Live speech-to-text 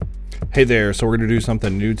Hey there, so we're going to do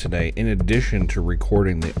something new today. In addition to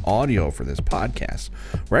recording the audio for this podcast,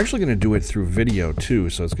 we're actually going to do it through video too,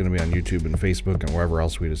 so it's going to be on YouTube and Facebook and wherever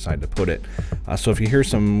else we decide to put it. So if you hear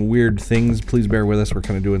some weird things, please bear with us. We're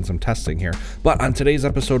kind of doing some testing here. But on today's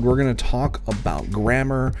episode, we're going to talk about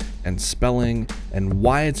grammar and spelling and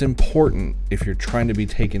why it's important if you're trying to be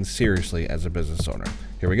taken seriously as a business owner.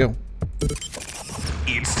 Here we go.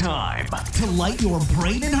 It's time to light your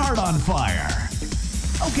brain and heart on fire.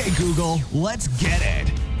 Okay, Google, let's get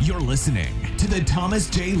it. You're listening to the Thomas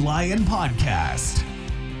J. Lyon Podcast.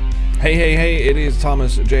 Hey, it is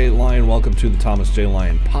Thomas J. Lyon. Welcome to the Thomas J.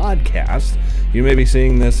 Lyon Podcast. You may be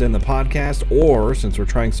seeing this in the podcast, or since we're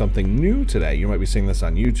trying something new today, you might be seeing this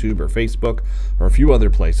on YouTube or Facebook or a few other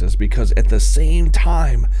places, because at the same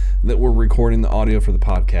time that we're recording the audio for the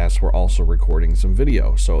podcast, we're also recording some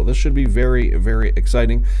video. So this should be very, very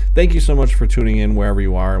exciting. Thank you so much for tuning in wherever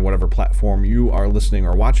you are and whatever platform you are listening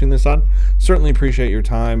or watching this on. Certainly appreciate your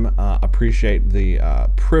time, appreciate the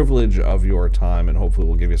privilege of your time, and hopefully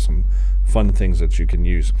we'll give you some fun things that you can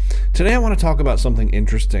use. Today I want to talk about something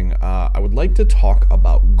interesting. I would like to talk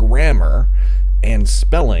about grammar and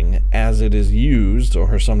spelling as it is used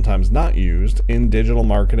or sometimes not used in digital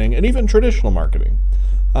marketing and even traditional marketing.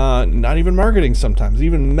 Not even marketing sometimes,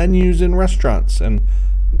 even menus in restaurants and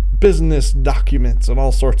business documents and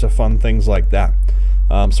all sorts of fun things like that.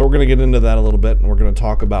 So we're going to get into that a little bit, and we're going to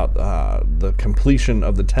talk about the completion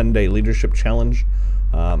of the 10-day leadership challenge.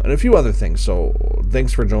 And a few other things. So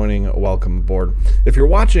thanks for joining. Welcome aboard. If you're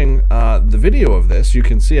watching the video of this, you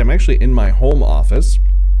can see I'm actually in my home office,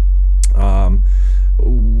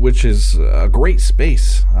 which is a great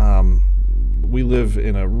space. We live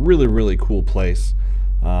in a really, really cool place.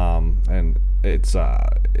 And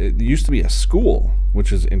it used to be a school,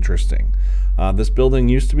 which is interesting. This building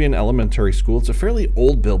used to be an elementary school. It's a fairly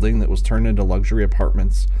old building that was turned into luxury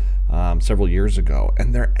apartments several years ago,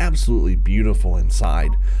 and they're absolutely beautiful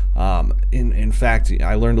inside. In fact,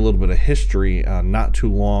 I learned a little bit of history not too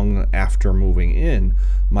long after moving in.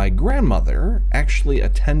 My grandmother actually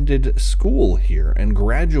attended school here and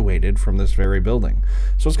graduated from this very building.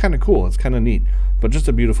 So it's kind of cool. It's kind of neat, but just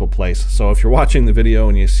a beautiful place. So if you're watching the video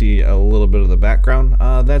and you see a little bit of the background,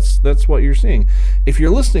 that's what you're seeing. If you're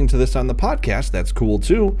listening to this on the podcast, that's cool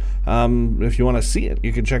too. If you want to see it,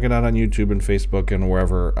 you can check it out on YouTube and Facebook and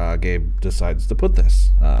wherever Gabe decides to put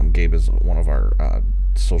this. Gabe is one of our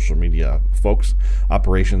social media folks,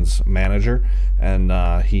 operations manager,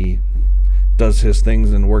 and he does his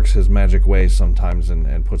things and works his magic ways sometimes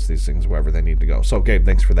and puts these things wherever they need to go. So, Gabe,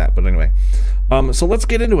 thanks for that. But anyway, so let's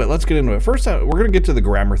get into it. First, we're going to get to the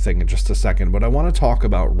grammar thing in just a second, but I want to talk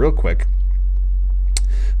about real quick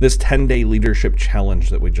this 10-day leadership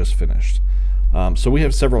challenge that we just finished. So we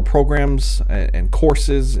have several programs and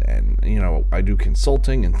courses, and I do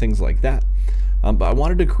consulting and things like that. But I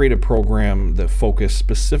wanted to create a program that focused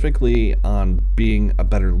specifically on being a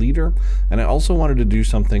better leader, and I also wanted to do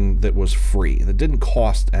something that was free, that didn't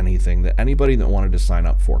cost anything, that anybody that wanted to sign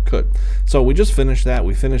up for could. So we just finished that.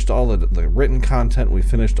 We finished all the written content. We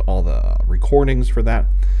finished all the recordings for that.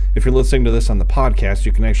 If you're listening to this on the podcast,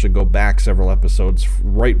 you can actually go back several episodes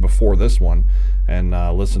right before this one and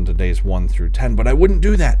listen to days 1 through 10. But I wouldn't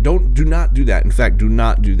do that. Do not do that. In fact, do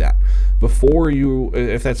not do that. Before you,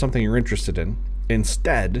 if that's something you're interested in,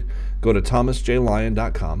 instead, go to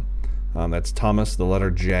thomasjlyon.com. That's Thomas, the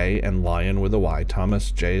letter J, and Lyon with a Y,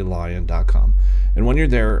 thomasjlyon.com. And when you're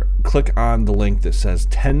there, click on the link that says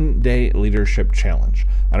 10-Day Leadership Challenge.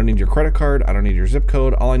 I don't need your credit card. I don't need your zip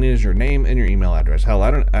code. All I need is your name and your email address. Hell,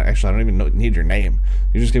 I don't even need your name.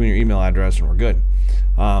 You just give me your email address and we're good.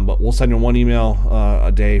 But we'll send you one email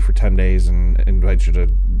a day for 10 days and invite you to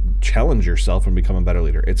challenge yourself and become a better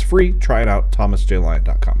leader. It's free. Try it out,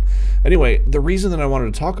 thomasjlyon.com. Anyway, the reason that I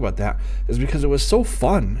wanted to talk about that is because it was so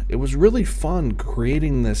fun. It was really fun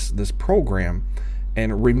creating this program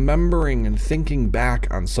and remembering and thinking back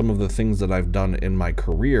on some of the things that I've done in my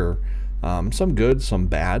career, some good, some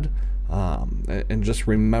bad, and just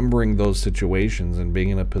remembering those situations and being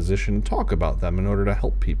in a position to talk about them in order to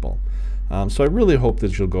help people. So I really hope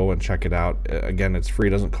that you'll go and check it out. Again, it's free,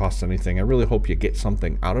 doesn't cost anything. I really hope you get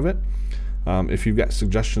something out of it. If you've got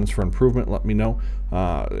suggestions for improvement, let me know.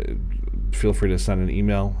 Feel free to send an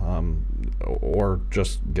email or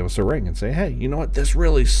just give us a ring and say, hey, you know what, this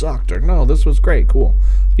really sucked, or no, this was great, cool.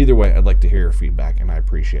 Either way, I'd like to hear your feedback, and I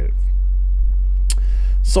appreciate it.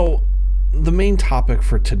 So the main topic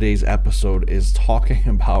for today's episode is talking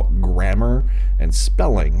about grammar and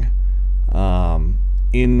spelling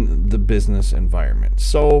in the business environment.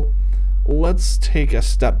 So let's take a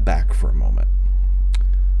step back for a moment.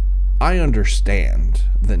 I understand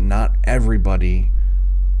that not everybody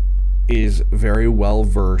is very well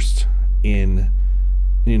versed in,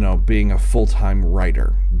 being a full-time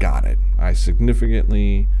writer. Got it. I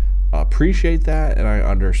significantly appreciate that, and I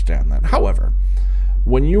understand that. However,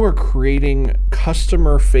 when you are creating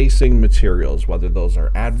customer-facing materials, whether those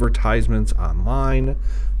are advertisements online,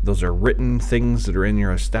 those are written things that are in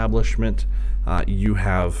your establishment, you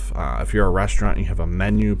have, if you're a restaurant, you have a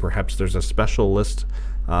menu, perhaps there's a special list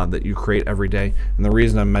that you create every day. And the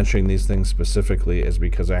reason I'm mentioning these things specifically is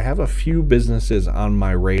because I have a few businesses on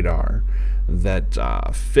my radar that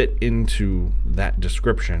fit into that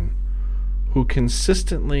description, who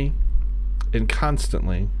consistently and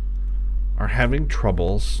constantly are having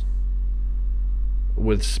troubles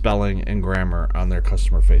with spelling and grammar on their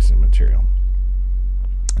customer-facing material.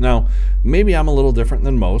 Now, maybe I'm a little different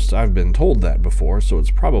than most. I've been told that before, so it's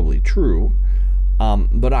probably true.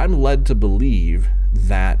 But I'm led to believe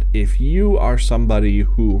that if you are somebody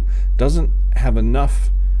who doesn't have enough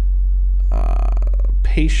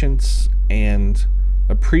patience and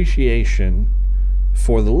appreciation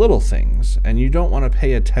for the little things, and you don't want to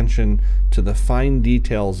pay attention to the fine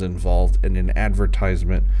details involved in an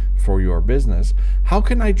advertisement for your business, how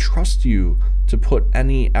can I trust you to put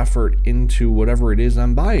any effort into whatever it is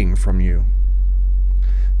I'm buying from you?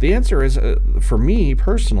 The answer is, for me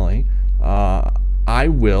personally, I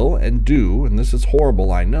will and do, and this is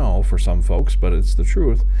horrible, I know, for some folks, but it's the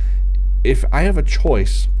truth. If I have a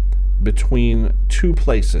choice between two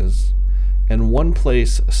places, and one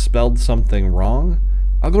place spelled something wrong,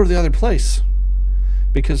 I'll go to the other place.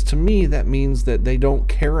 Because to me, that means that they don't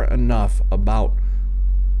care enough about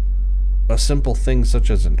a simple thing such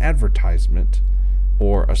as an advertisement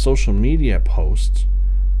or a social media post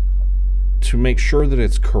to make sure that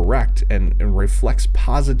it's correct and reflects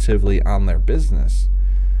positively on their business.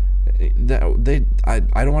 I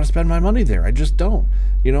don't want to spend my money there. I just don't.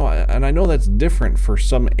 And I know that's different for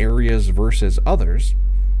some areas versus others.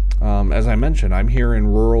 As I mentioned, I'm here in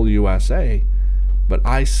rural USA, but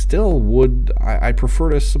I still I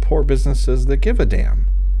prefer to support businesses that give a damn,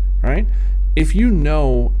 right? If you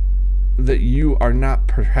know that you are not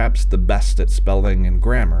perhaps the best at spelling and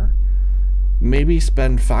grammar, maybe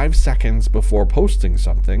spend 5 seconds before posting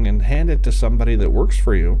something and hand it to somebody that works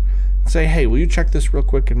for you and say, hey, will you check this real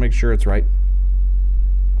quick and make sure it's right?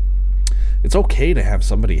 It's okay to have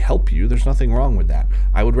somebody help you. There's nothing wrong with that.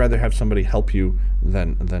 I would rather have somebody help you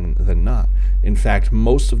than not. In fact,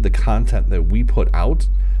 most of the content that we put out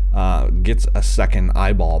gets a second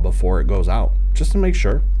eyeball before it goes out, just to make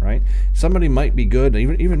sure, right? Somebody might be good,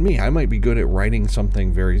 even me, I might be good at writing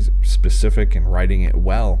something very specific and writing it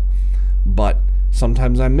well, but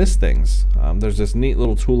sometimes I miss things. There's this neat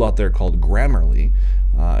little tool out there called Grammarly,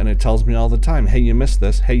 and it tells me all the time, hey, you missed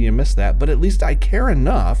this, hey, you missed that, but at least I care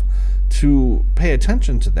enough to pay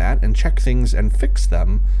attention to that and check things and fix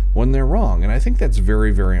them when they're wrong. And I think that's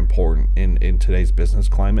very, very important in today's business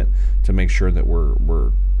climate, to make sure that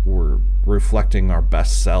we're reflecting our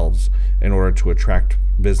best selves in order to attract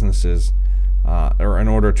businesses or in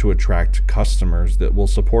order to attract customers that will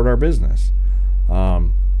support our business. I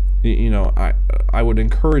would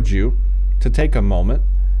encourage you to take a moment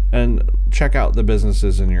and check out the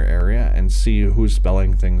businesses in your area and see who's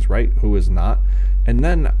spelling things right, who is not. And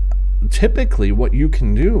then typically what you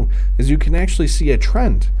can do is you can actually see a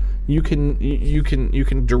trend. You can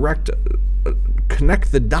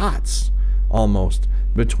connect the dots almost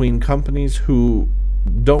between companies who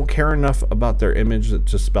don't care enough about their image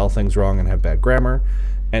to spell things wrong and have bad grammar,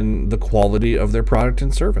 and the quality of their product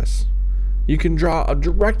and service. You can draw a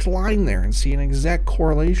direct line there and see an exact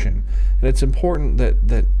correlation. And it's important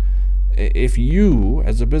that if you,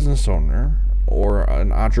 as a business owner or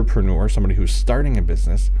an entrepreneur, somebody who's starting a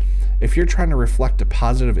business, if you're trying to reflect a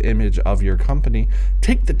positive image of your company,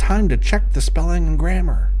 take the time to check the spelling and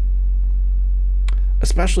grammar,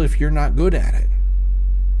 especially if you're not good at it.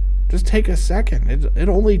 Just take a second. It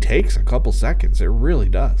only takes a couple seconds. It really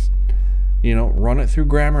does. Run it through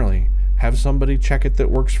Grammarly. Have somebody check it that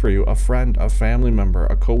works for you, a friend, a family member,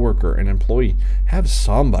 a coworker, an employee. Have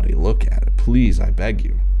somebody look at it. Please, I beg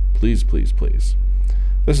you. Please, please, please.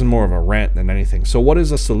 This is more of a rant than anything. So what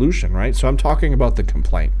is a solution, right? So I'm talking about the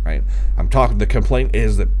complaint, right? The complaint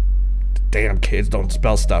is that damn kids don't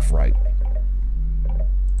spell stuff right.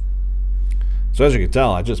 So as you can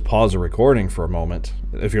tell, I just paused the recording for a moment.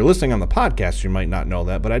 If you're listening on the podcast, you might not know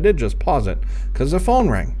that, but I did just pause it because the phone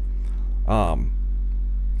rang.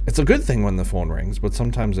 It's a good thing when the phone rings, but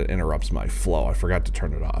sometimes it interrupts my flow. I forgot to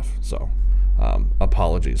turn it off, so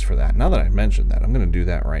apologies for that. Now that I mentioned that, I'm going to do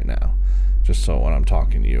that right now, just so when I'm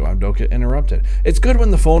talking to you, I don't get interrupted. It's good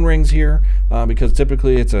when the phone rings here because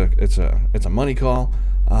typically it's a money call.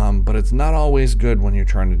 but it's not always good when you're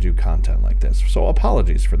trying to do content like this. So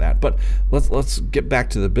apologies for that. But let's get back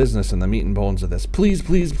to the business and the meat and bones of this. Please,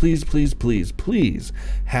 please, please, please, please, please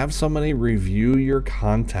have somebody review your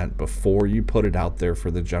content before you put it out there for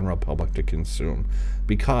the general public to consume.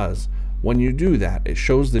 Because when you do that, it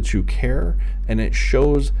shows that you care, and it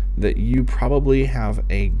shows that you probably have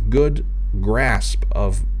a good grasp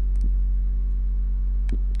of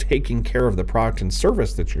taking care of the product and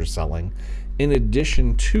service that you're selling, in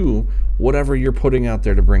addition to whatever you're putting out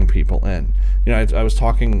there to bring people in. I was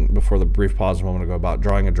talking before the brief pause a moment ago about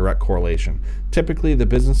drawing a direct correlation. Typically, the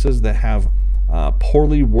businesses that have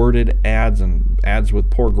poorly worded ads and ads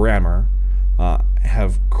with poor grammar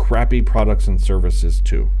have crappy products and services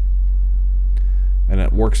too. And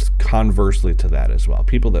it works conversely to that as well.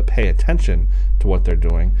 People that pay attention to what they're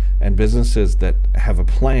doing, and businesses that have a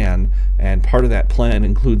plan, and part of that plan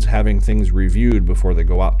includes having things reviewed before they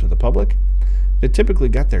go out to the public, they typically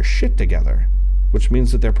got their shit together, which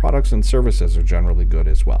means that their products and services are generally good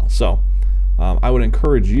as well. So I would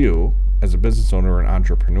encourage you as a business owner or an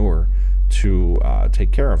entrepreneur to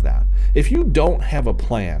take care of that. If you don't have a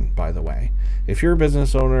plan, by the way, if you're a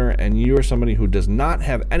business owner and you are somebody who does not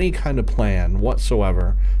have any kind of plan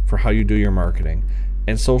whatsoever for how you do your marketing,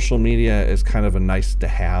 and social media is kind of a nice to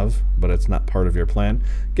have, but it's not part of your plan,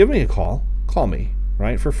 give me a call. Call me,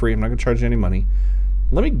 right, for free. I'm not going to charge you any money.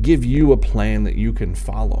 Let me give you a plan that you can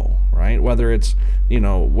follow, right? Whether it's,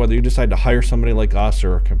 whether you decide to hire somebody like us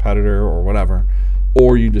or a competitor or whatever,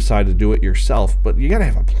 or you decide to do it yourself, but you got to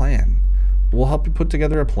have a plan. We'll help you put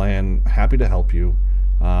together a plan. Happy to help you.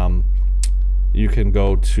 You can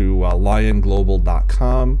go to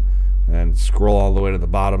lionglobal.com and scroll all the way to the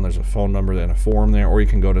bottom. There's a phone number and a form there, or you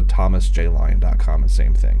can go to thomasjlion.com, and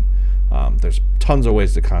same thing. There's tons of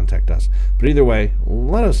ways to contact us. But either way,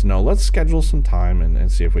 let us know. Let's schedule some time and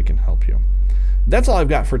see if we can help you. That's all I've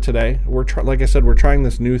got for today. Like I said, we're trying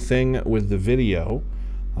this new thing with the video.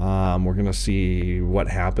 We're going to see what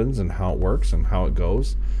happens and how it works and how it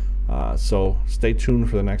goes. So stay tuned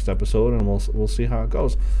for the next episode, and we'll see how it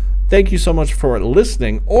goes. Thank you so much for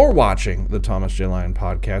listening or watching the Thomas J. Lion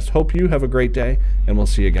podcast. Hope you have a great day, and we'll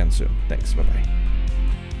see you again soon. Thanks. Bye-bye.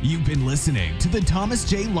 You've been listening to the Thomas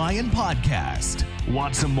J. Lion podcast.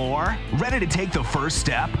 Want some more? Ready to take the first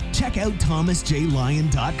step? Check out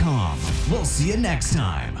thomasjlion.com. We'll see you next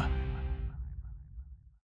time.